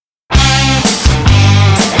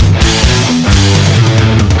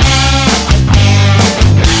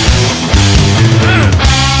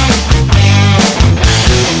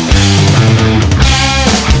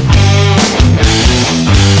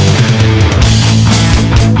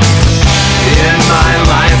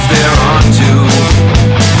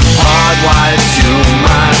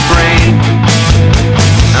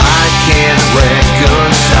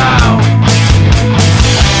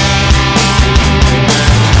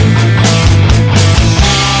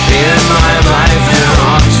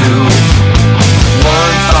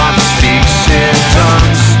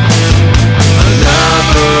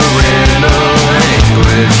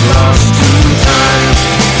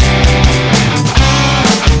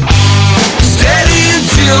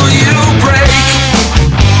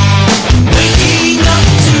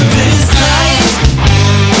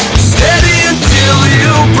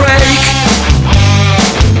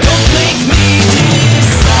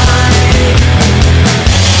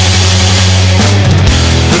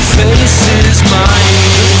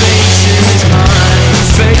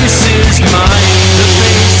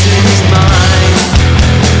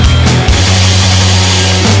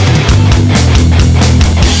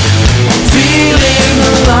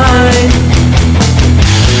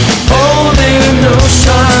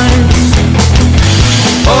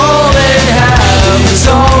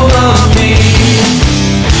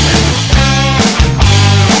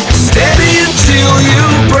you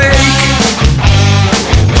break.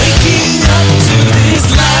 Waking up to this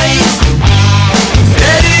life.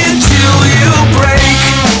 Steady until you break.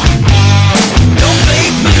 Don't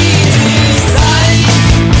make me decide.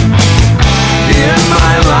 In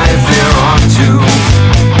my life there are two.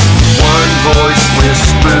 One voice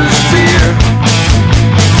whispers fear.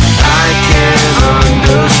 I can't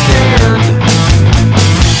understand.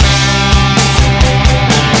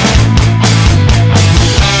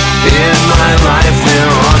 In my life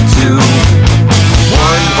there are two.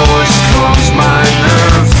 One voice calms my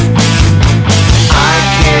nerves. I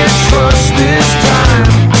can't trust this time.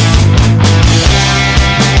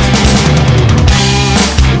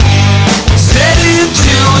 Steady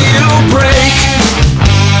until you break.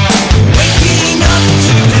 Waking up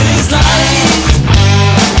to this life.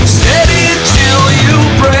 Steady until you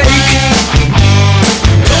break.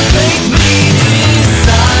 Don't make me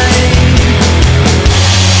decide.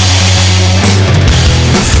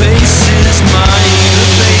 The face is mine. The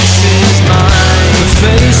face is mine. The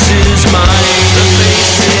face